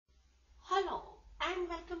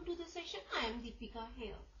introduction. I am Deepika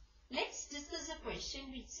here. Let's discuss a question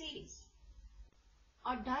which says,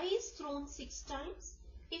 a die is thrown 6 times.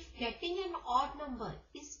 If getting an odd number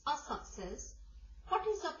is a success, what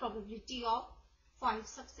is the probability of 5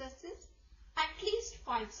 successes? At least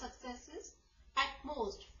 5 successes, at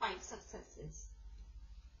most 5 successes.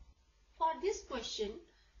 For this question,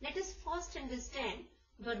 let us first understand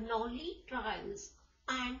Bernoulli trials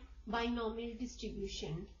and binomial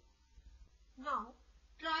distribution. Now,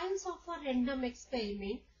 trials of a random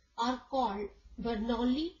experiment are called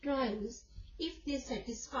Bernoulli trials if they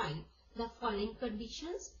satisfy the following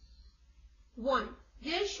conditions. 1.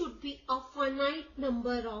 There should be a finite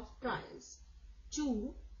number of trials.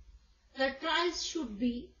 2. The trials should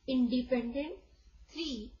be independent.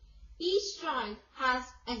 3. Each trial has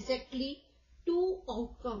exactly 2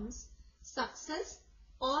 outcomes, success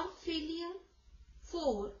or failure.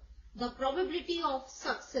 4. The probability of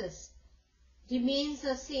success remains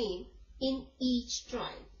the same in each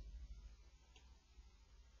trial.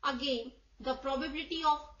 Again, the probability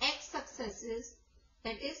of x successes,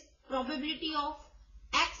 that is probability of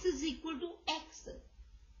x is equal to x,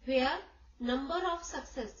 where number of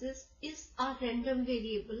successes is a random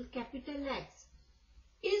variable capital X,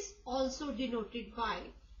 is also denoted by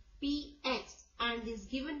Px and is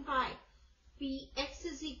given by Px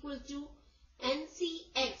is equal to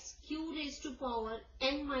NCx q raised to power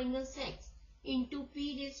n minus x into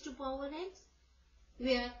p raised to power x,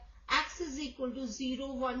 where x is equal to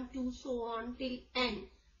 0, 1, 2, so on till n,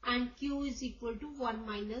 and q is equal to 1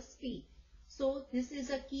 minus p. So this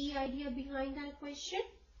is a key idea behind our question.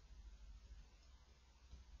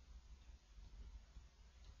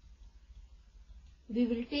 We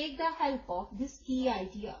will take the help of this key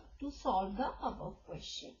idea to solve the above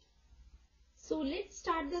question. So let's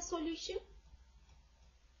start the solution.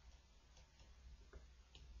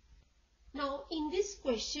 Now in this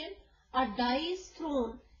question, a die is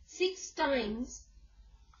thrown 6 times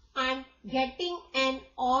and getting an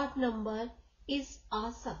odd number is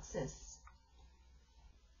a success.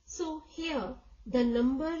 So here the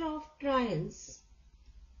number of trials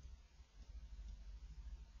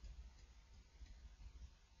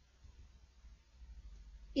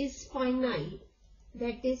is finite,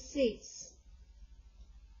 that is 6,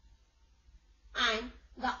 and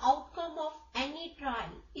the outcome of any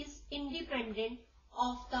trial is independent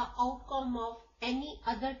of the outcome of any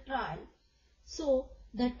other trial. So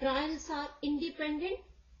the trials are independent.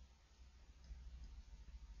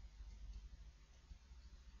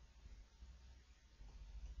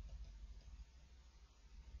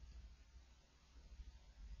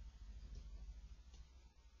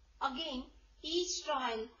 Again, each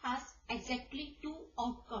trial has exactly 2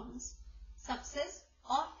 outcomes, success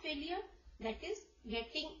or failure, that is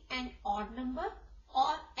getting an odd number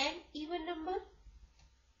or an even number.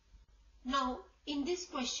 Now in this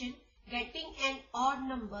question, getting an odd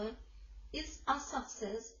number is a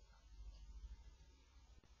success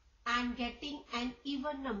and getting an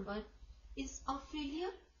even number is a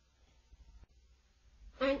failure.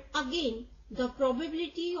 And again, the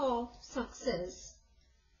probability of success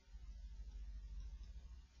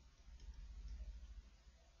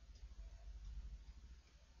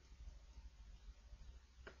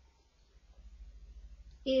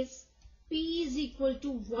is P is equal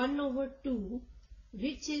to 1 over 2,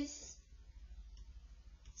 which is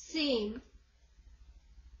same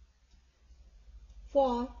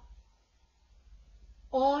for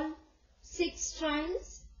all 6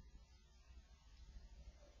 trials.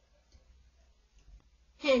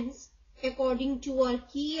 Hence, according to our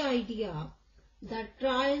key idea, the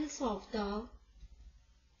trials of the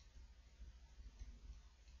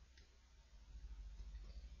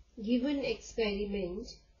given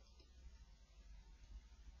experiment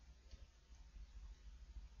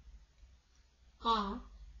are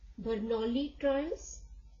Bernoulli trials.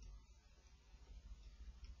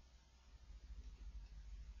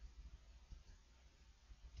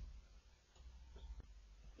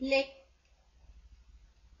 Let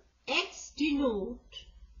X denote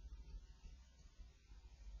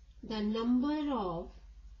the number of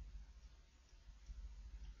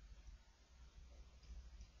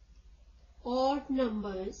odd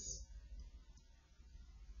numbers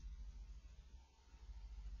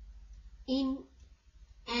in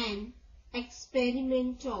an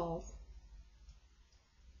experiment of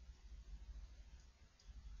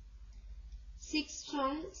 6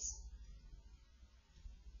 trials.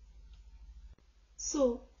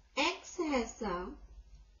 So X has a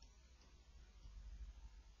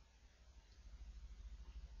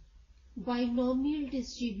binomial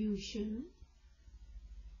distribution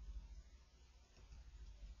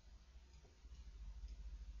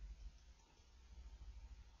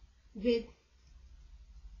with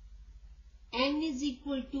n is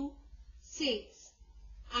equal to 6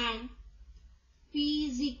 and p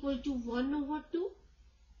is equal to 1 over 2.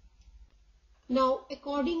 Now,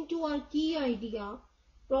 according to our key idea,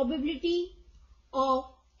 probability of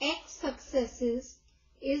x successes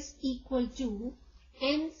is equal to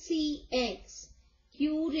NCX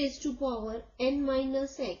q raised to power n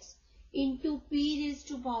minus x into p raised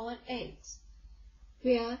to power x,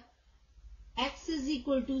 where x is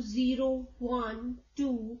equal to 0, 1,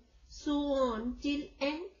 2, so on till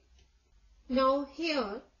n. Now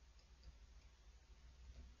here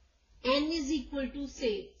n is equal to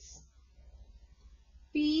 6,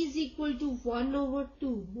 p is equal to 1 over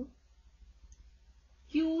 2,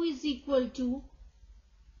 q is equal to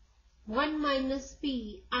 1 minus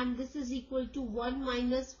p, and this is equal to 1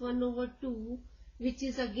 minus 1 over 2, which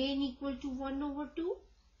is again equal to 1 over 2.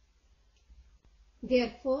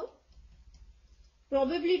 Therefore,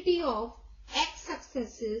 probability of x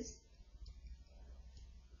successes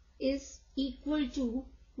is equal to,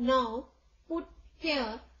 now put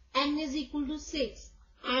here n is equal to 6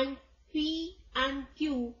 and p and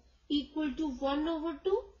q equal to 1 over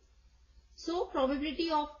 2. So, probability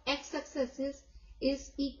of x successes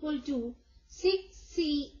is equal to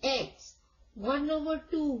 6cx 1 over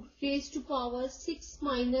 2 raised to power 6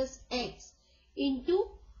 minus x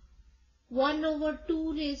into 1 over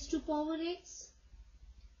 2 raised to power x,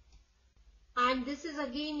 and this is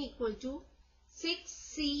again equal to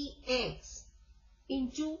 6cx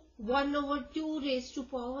into 1 over 2 raised to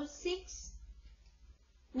power 6.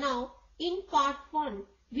 Now, in part 1,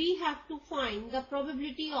 we have to find the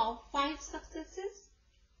probability of 5 successes.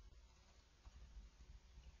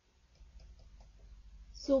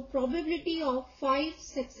 So, probability of 5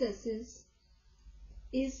 successes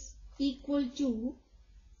is equal to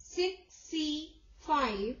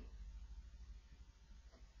 6c5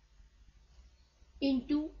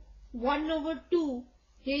 into 1 over 2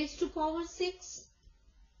 raised to power 6,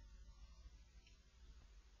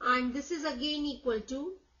 and this is again equal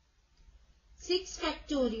to 6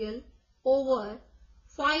 factorial over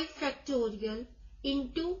 5 factorial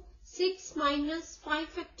into 6 minus 5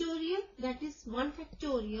 factorial, that is 1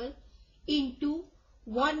 factorial, into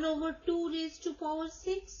 1 over 2 raised to power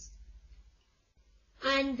 6,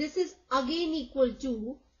 and this is again equal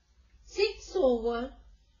to 6 over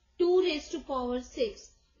 2 raised to power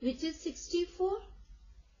 6, which is 64,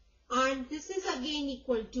 and this is again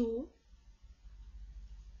equal to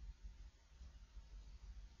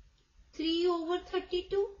 3 over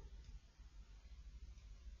 32.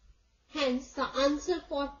 Hence, the answer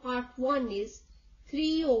for part 1 is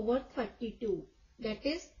 3 over 32. That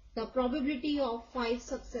is, the probability of 5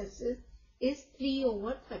 successes is 3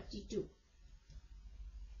 over 32.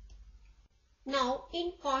 Now,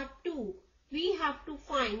 in part 2, we have to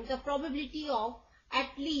find the probability of at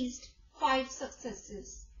least 5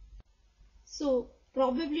 successes. So,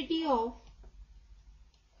 probability of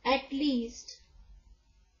at least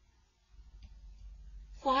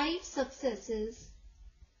 5 successes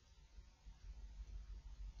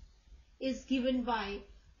is given by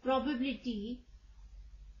probability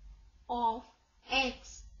of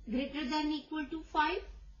x greater than equal to 5,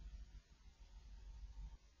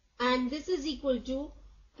 and this is equal to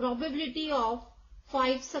probability of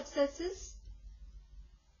 5 successes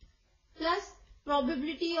plus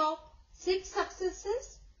probability of 6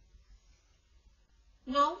 successes.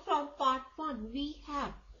 Now, from part 1 we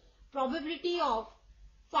have probability of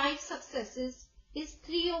 5 successes is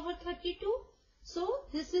 3 over 32. So,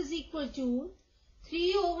 this is equal to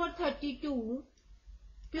 3 over 32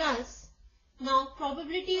 plus, now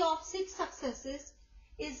probability of 6 successes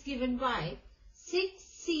is given by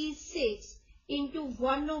 6c6 into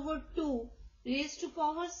 1 over 2 raised to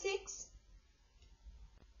power 6.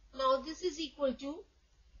 Now, this is equal to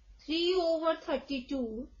 3 over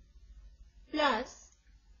 32 plus,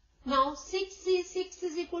 now 6c6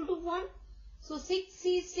 is equal to 1. So,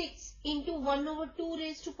 6c6 into 1 over 2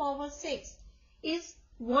 raised to power 6 is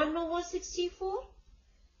 1 over 64.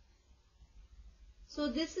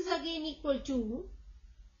 So, this is again equal to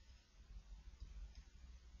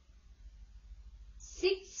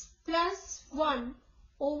 6 plus 1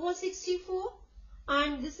 over 64,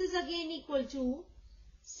 and this is again equal to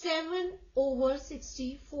 7 over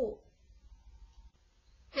 64.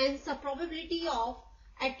 Hence, the probability of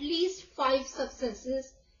at least 5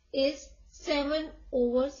 successes is 7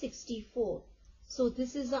 over 64. So,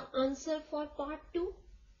 this is the answer for part 2.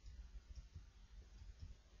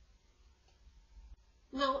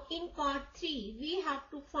 Now, in part 3, we have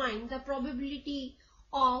to find the probability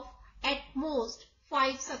of at most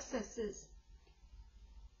 5 successes.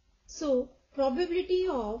 So, probability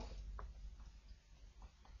of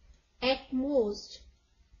at most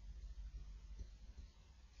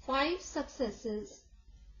 5 successes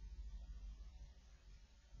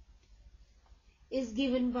is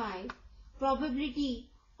given by probability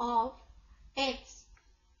of x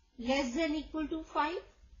less than equal to 5.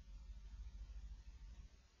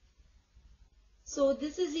 So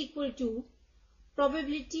this is equal to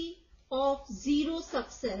probability of 0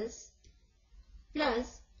 success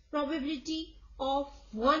plus probability of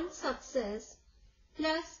 1 success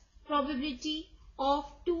plus probability of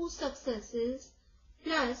 2 successes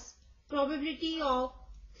plus probability of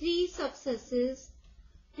 3 successes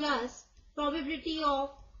plus probability of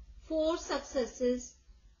 4 successes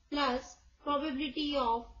plus probability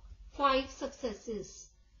of 5 successes.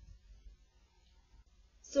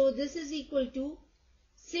 So this is equal to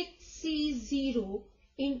 6C0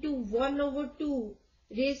 into 1 over 2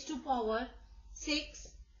 raised to power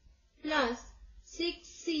 6 plus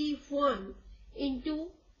 6C1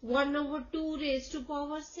 into 1 over 2 raised to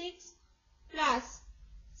power 6 plus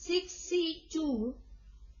 6C2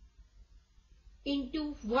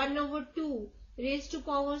 into 1 over 2 raised to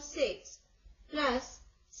power 6 plus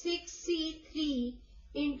 6C3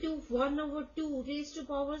 into 1 over 2 raised to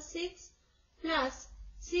power 6 plus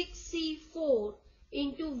 6C4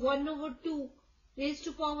 into 1 over 2 raised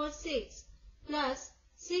to power 6 plus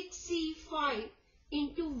 6C5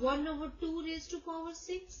 into 1 over 2 raised to power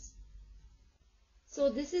 6. So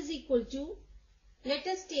this is equal to, let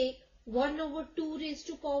us take 1 over 2 raised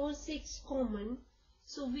to power 6 common.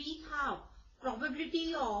 So we have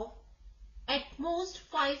probability of at most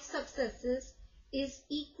 5 successes is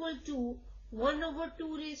equal to 1 over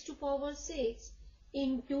 2 raised to power 6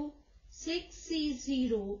 into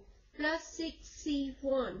 6C0 plus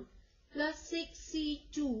 6C1 plus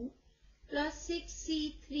 6C2 plus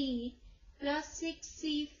 6C3 plus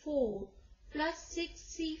 6C4 plus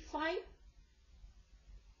 6C5.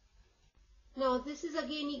 Now this is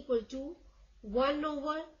again equal to 1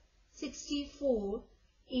 over 64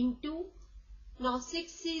 into, now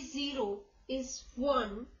 6C0 is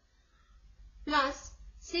 1 plus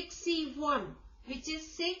 6C1 which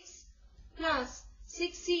is 6 plus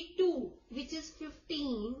 6C2 which is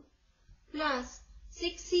 15 plus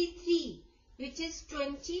 6C3 which is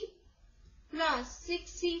 20 plus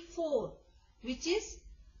 6C4 which is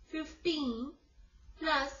 15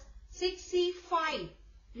 plus 6C5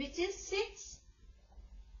 which is 6.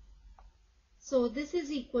 So this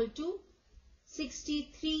is equal to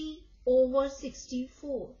 63 over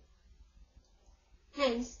 64.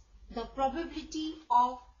 Hence, the probability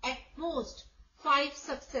of at most 5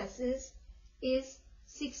 successes is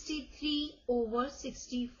 63 over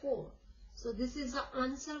 64. So this is the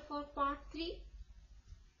answer for part 3.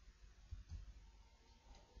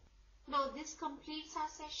 Now this completes our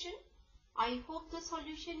session. I hope the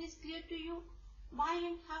solution is clear to you. Bye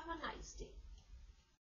and have a nice day.